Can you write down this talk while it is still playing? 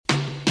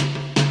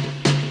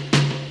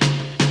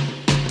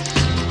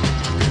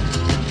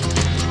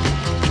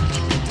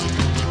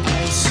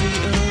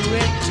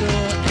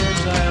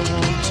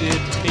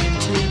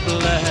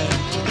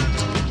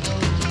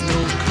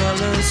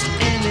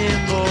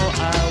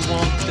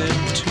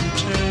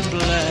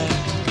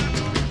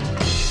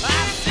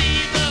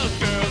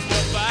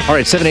All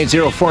right,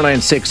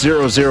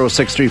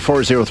 780-496-0063,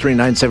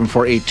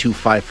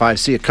 403-974-8255.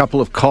 See a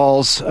couple of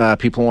calls,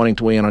 people wanting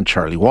to weigh in on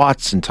Charlie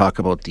Watts and talk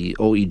about the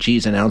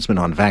OEG's announcement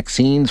on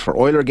vaccines for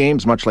Oiler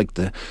games, much like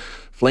the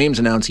Flames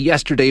announced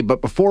yesterday.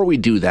 But before we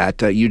do that,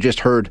 you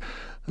just heard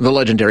the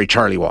legendary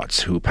Charlie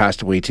Watts, who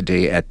passed away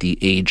today at the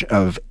age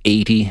of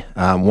 80.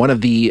 One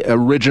of the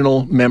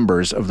original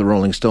members of the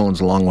Rolling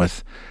Stones, along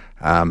with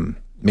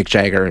Mick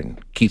Jagger and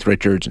Keith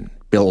Richards and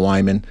Bill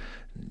Wyman,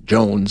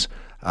 Jones,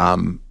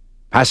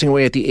 passing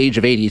away at the age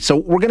of 80. So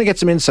we're going to get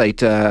some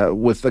insight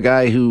with the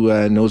guy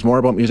who knows more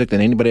about music than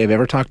anybody I've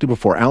ever talked to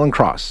before, Alan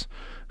Cross,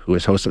 who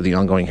is host of the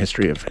Ongoing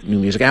History of New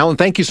Music. Alan,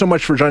 thank you so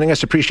much for joining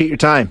us. Appreciate your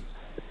time.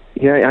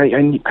 Yeah,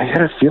 I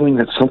had a feeling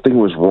that something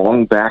was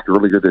wrong back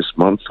earlier this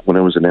month when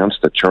it was announced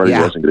that Charlie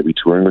wasn't going to be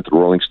touring with the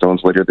Rolling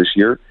Stones later this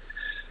year.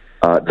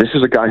 This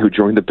is a guy who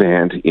joined the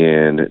band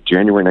in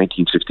January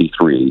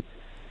 1963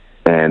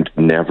 and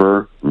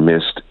never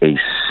missed a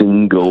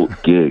single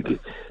gig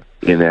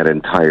in that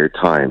entire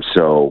time.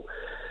 So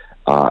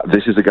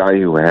this is a guy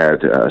who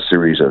had a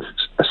series of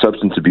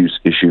substance abuse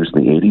issues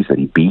in the 80s that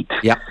he beat.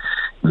 Yep.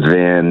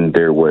 Then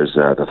there was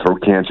the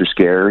throat cancer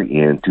scare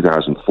in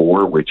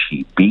 2004, which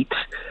he beat.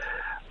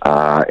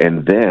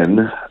 And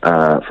then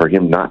for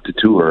him not to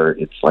tour,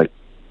 it's like,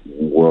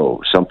 whoa,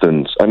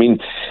 something's... I mean,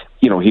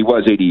 you know, he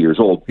was 80 years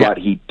old, but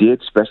he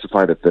did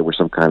specify that there was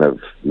some kind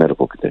of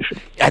medical condition.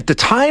 At the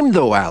time,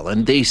 though,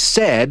 Alan, they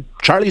said,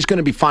 Charlie's going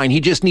to be fine. He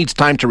just needs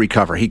time to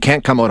recover. He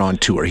can't come out on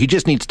tour. He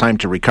just needs time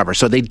to recover.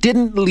 So they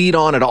didn't lead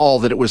on at all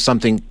that it was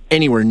something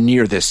anywhere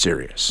near this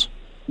serious.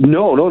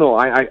 No.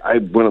 I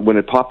when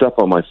it popped up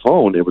on my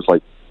phone, it was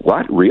like,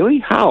 what? Really?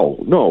 How?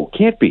 No,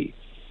 can't be.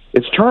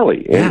 It's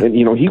Charlie. Yeah. And,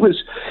 you know, he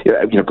was, you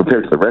know,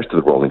 compared to the rest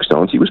of the Rolling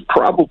Stones, he was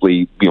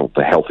probably, you know,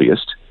 the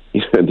healthiest.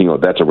 You know,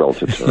 that's a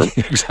relative term.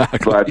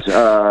 Exactly. But,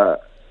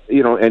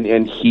 you know,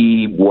 and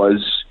he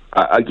was,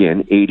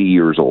 again, 80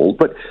 years old,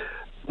 but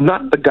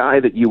not the guy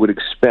that you would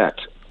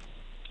expect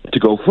to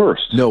go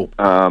first. No.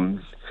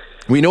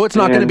 We know it's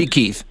not going to be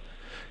Keith.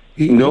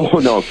 No.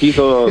 Keith,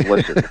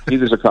 listen,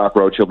 Keith is a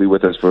cockroach. He'll be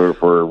with us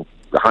for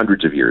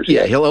hundreds of years.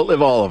 Yeah, he'll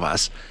outlive all of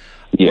us.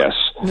 Yes.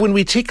 When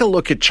we take a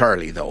look at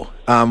Charlie, though,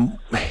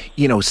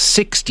 you know,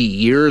 60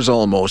 years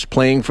almost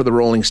playing for the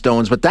Rolling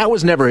Stones, but that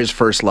was never his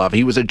first love.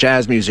 He was a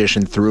jazz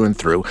musician through and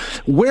through.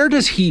 Where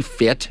does he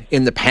fit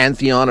in the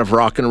pantheon of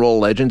rock and roll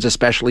legends,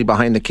 especially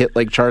behind the kit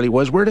like Charlie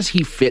was? Where does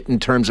he fit in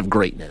terms of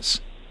greatness?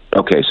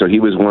 Okay, so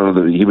he was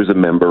he was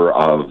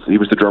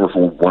the drummer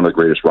for one of the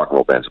greatest rock and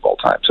roll bands of all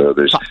time. So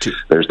there's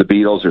the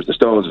Beatles, there's the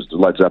Stones, there's the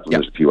Led Zeppelin,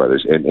 there's a few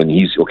others, and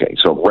he's, okay,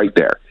 so right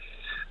there.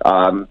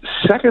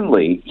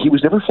 Secondly, he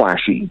was never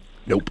flashy.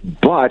 Nope.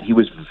 But he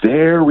was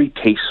very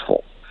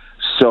tasteful.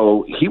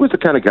 So he was the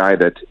kind of guy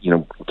that, you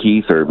know,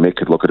 Keith or Mick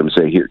could look at him and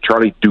say, here,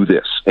 Charlie, do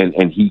this.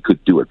 And he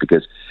could do it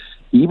because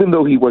even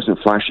though he wasn't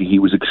flashy, he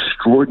was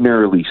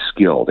extraordinarily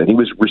skilled and he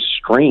was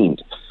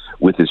restrained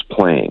with his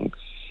playing.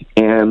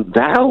 And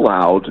that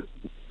allowed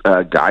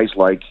guys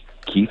like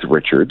Keith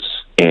Richards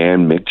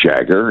and Mick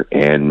Jagger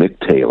and Mick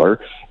Taylor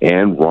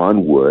and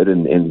Ron Wood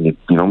and you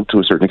know, to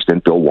a certain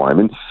extent, Bill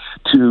Wyman,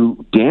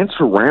 to dance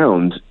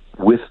around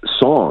with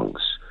songs,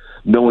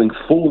 knowing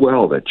full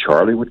well that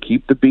Charlie would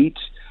keep the beat,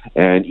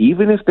 and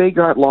even if they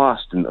got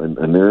lost in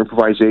their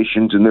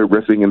improvisations and their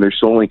riffing and their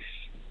soloing,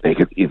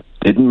 it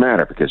didn't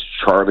matter because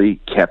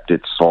Charlie kept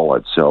it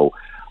solid. So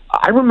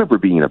I remember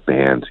being in a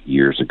band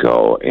years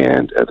ago,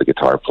 and the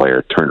guitar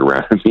player turned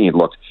around at me and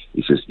looked.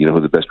 He says, "You know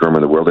who the best drummer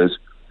in the world is?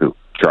 Who?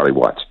 Charlie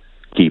Watts.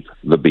 Keep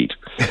the beat."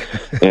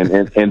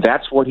 and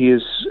that's what he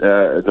is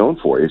known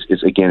for.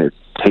 Is again, it's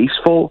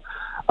tasteful.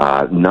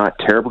 Not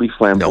terribly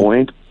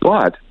flamboyant,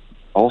 but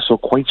also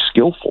quite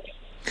skillful.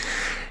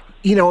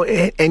 You know,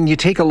 and you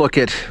take a look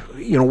at,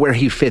 you know, where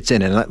he fits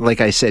in. And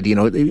like I said, you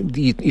know,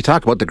 you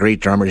talk about the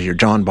great drummers, your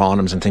John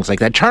Bonhams and things like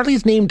that.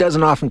 Charlie's name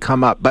doesn't often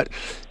come up. But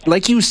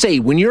like you say,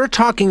 when you're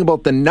talking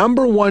about the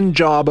number one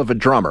job of a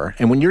drummer,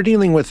 and when you're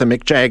dealing with a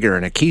Mick Jagger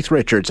and a Keith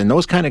Richards and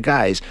those kind of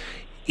guys,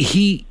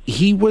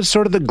 he was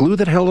sort of the glue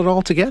that held it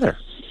all together.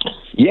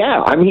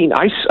 Yeah, I mean,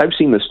 I've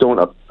seen the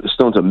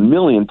Stones a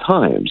million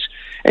times.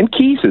 And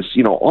Keith is,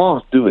 you know,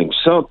 off doing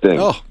something.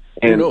 Oh,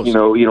 and you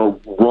know,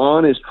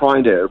 Ronnie is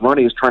trying to,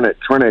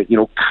 you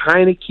know,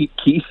 kind of keep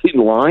Keith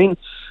in line.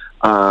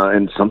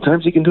 And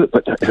sometimes he can do it,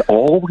 but it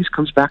always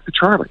comes back to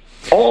Charlie.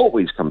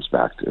 Always comes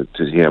back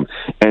to him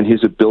and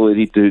his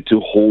ability to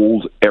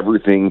hold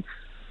everything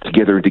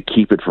together and to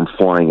keep it from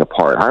flying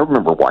apart. I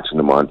remember watching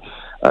them on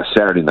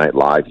Saturday Night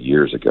Live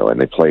years ago,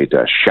 and they played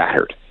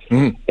Shattered,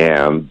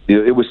 and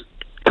it was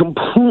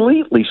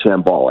completely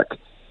shambolic,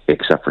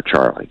 except for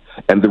Charlie.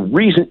 And the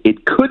reason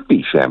it could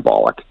be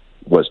shambolic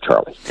was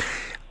Charlie.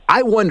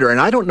 I wonder,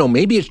 and I don't know,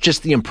 maybe it's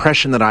just the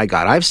impression that I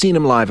got. I've seen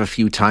him live a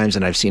few times,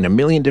 and I've seen a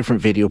million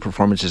different video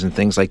performances and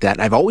things like that.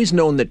 And I've always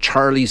known that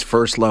Charlie's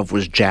first love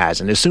was jazz.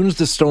 And as soon as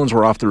the Stones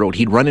were off the road,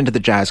 he'd run into the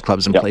jazz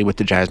clubs and play with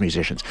the jazz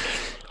musicians.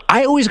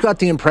 I always got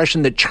the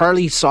impression that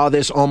Charlie saw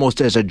this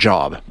almost as a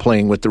job,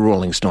 playing with the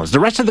Rolling Stones. The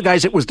rest of the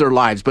guys, it was their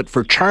lives. But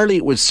for Charlie,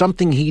 it was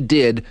something he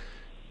did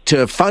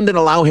to fund and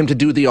allow him to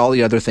do all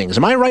the other things.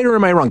 Am I right or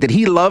am I wrong? Did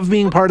he love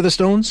being part of the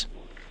Stones?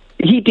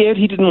 He did.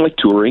 He didn't like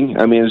touring.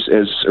 I mean,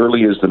 as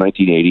early as the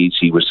 1980s,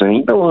 he was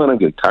saying, "No, I'm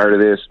getting tired of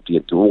this. I'm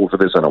getting too old for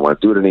this. I don't want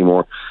to do it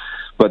anymore."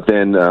 But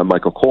then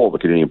Michael Cole, the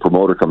Canadian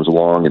promoter, comes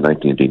along in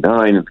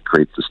 1989 and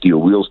creates the Steel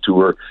Wheels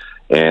Tour,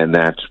 and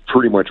that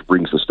pretty much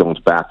brings the Stones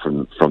back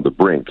from the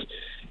brink.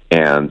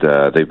 And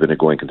they've been a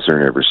going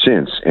concern ever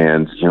since.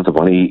 And the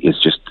money is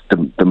just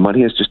the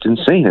money is just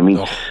insane. I mean,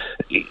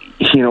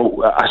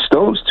 a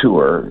Stones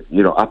tour,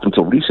 up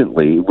until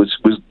recently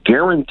was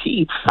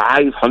guaranteed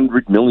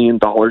 $500 million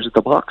at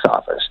the box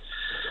office.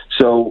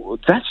 So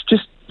that's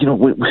just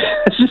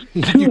that's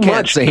just too you can't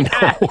much. Say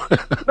no.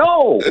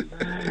 No.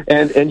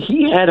 And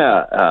he had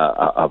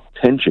a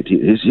penchant.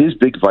 His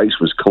big vice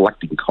was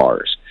collecting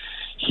cars.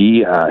 He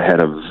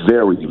had a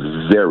very,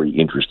 very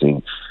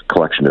interesting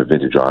collection of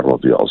vintage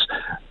automobiles,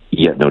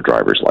 yet no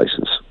driver's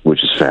license,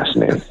 which is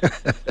fascinating.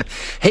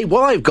 Hey,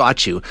 while I've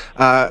got you,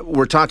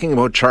 we're talking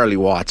about Charlie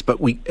Watts, but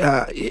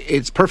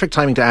it's perfect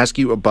timing to ask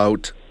you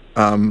about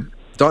Don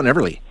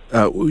Everly.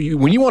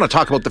 When you want to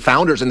talk about the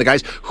founders and the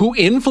guys who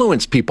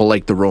influenced people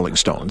like the Rolling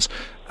Stones,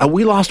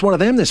 we lost one of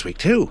them this week,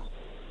 too.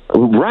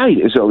 Right.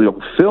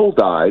 So Phil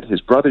died. His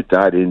brother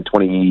died in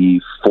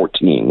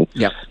 2014.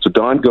 Yep. So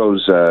Don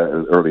goes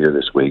earlier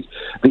this week.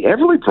 The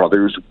Everly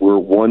brothers were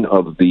one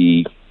of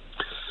the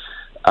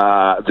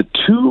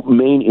two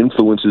main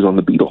influences on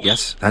the Beatles.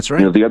 Yes, that's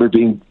right. The other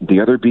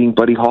being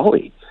Buddy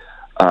Holly.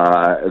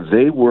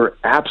 They were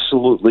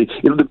absolutely.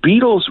 The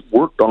Beatles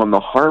worked on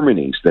the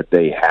harmonies that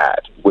they had,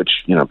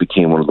 which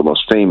became one of the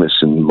most famous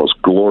and most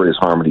glorious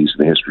harmonies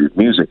in the history of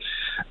music.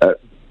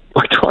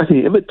 By trying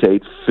to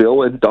imitate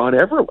Phil and Don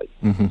Everly.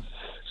 Mm-hmm.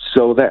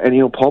 So that,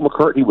 and Paul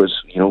McCartney was,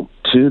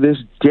 to this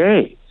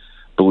day,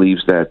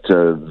 believes that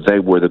they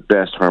were the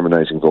best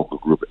harmonizing vocal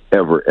group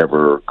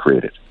ever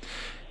created.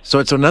 So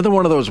it's another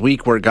one of those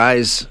weeks where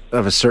guys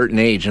of a certain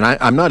age, and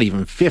I'm not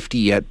even 50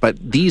 yet, but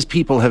these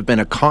people have been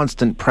a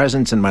constant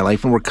presence in my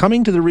life, and we're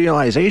coming to the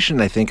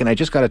realization, I think, and I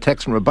just got a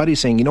text from a buddy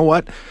saying, you know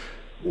what?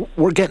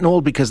 We're getting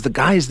old because the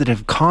guys that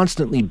have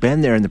constantly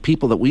been there and the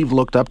people that we've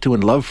looked up to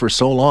and loved for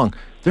so long,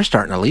 they're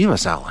starting to leave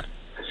us, Alan.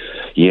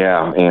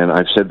 Yeah, and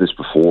I've said this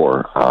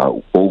before.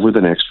 Over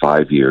the next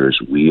 5 years,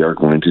 we are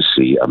going to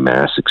see a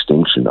mass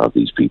extinction of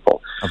these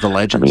people. Of the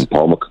legends. I mean,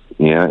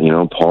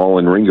 Paul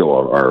and Ringo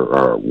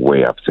are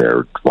way up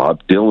there.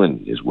 Bob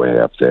Dylan is way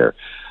up there.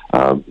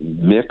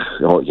 Mick,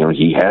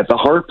 he had the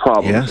heart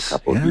problems a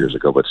couple of years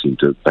ago, but seemed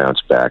to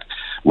bounce back.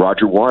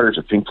 Roger Waters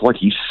of Pink Floyd,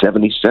 he's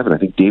 77. I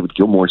think David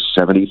Gilmour's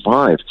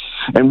 75.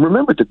 And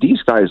remember that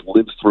these guys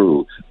lived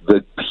through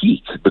the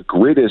peak, the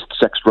greatest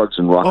sex, drugs,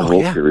 and rock and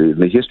roll period in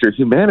the history of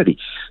humanity.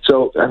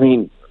 So, I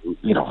mean,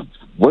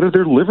 what are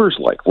their livers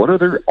like? What are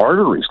their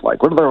arteries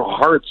like? What are their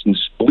hearts and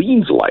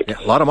spleens like? Yeah,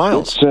 a lot of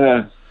miles.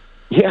 A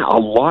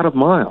lot of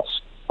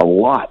miles. A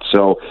lot.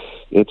 So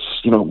it's,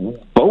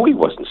 Bowie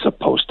wasn't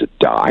supposed to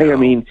die. No. I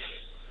mean,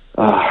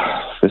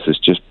 this is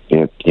just,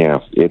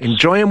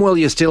 enjoy them while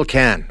you still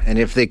can. And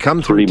if they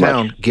come through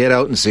town, get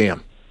out and see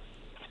them.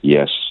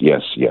 Yes.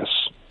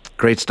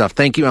 Great stuff.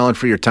 Thank you, Alan,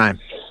 for your time.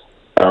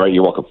 All right,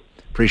 you're welcome.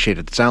 Appreciate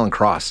it. It's Alan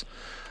Cross,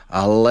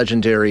 a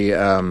legendary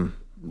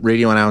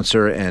radio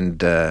announcer and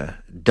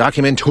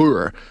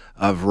documentateur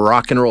of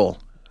rock and roll,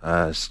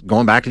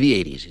 going back to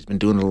the 80s. He's been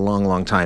doing it a long, long time.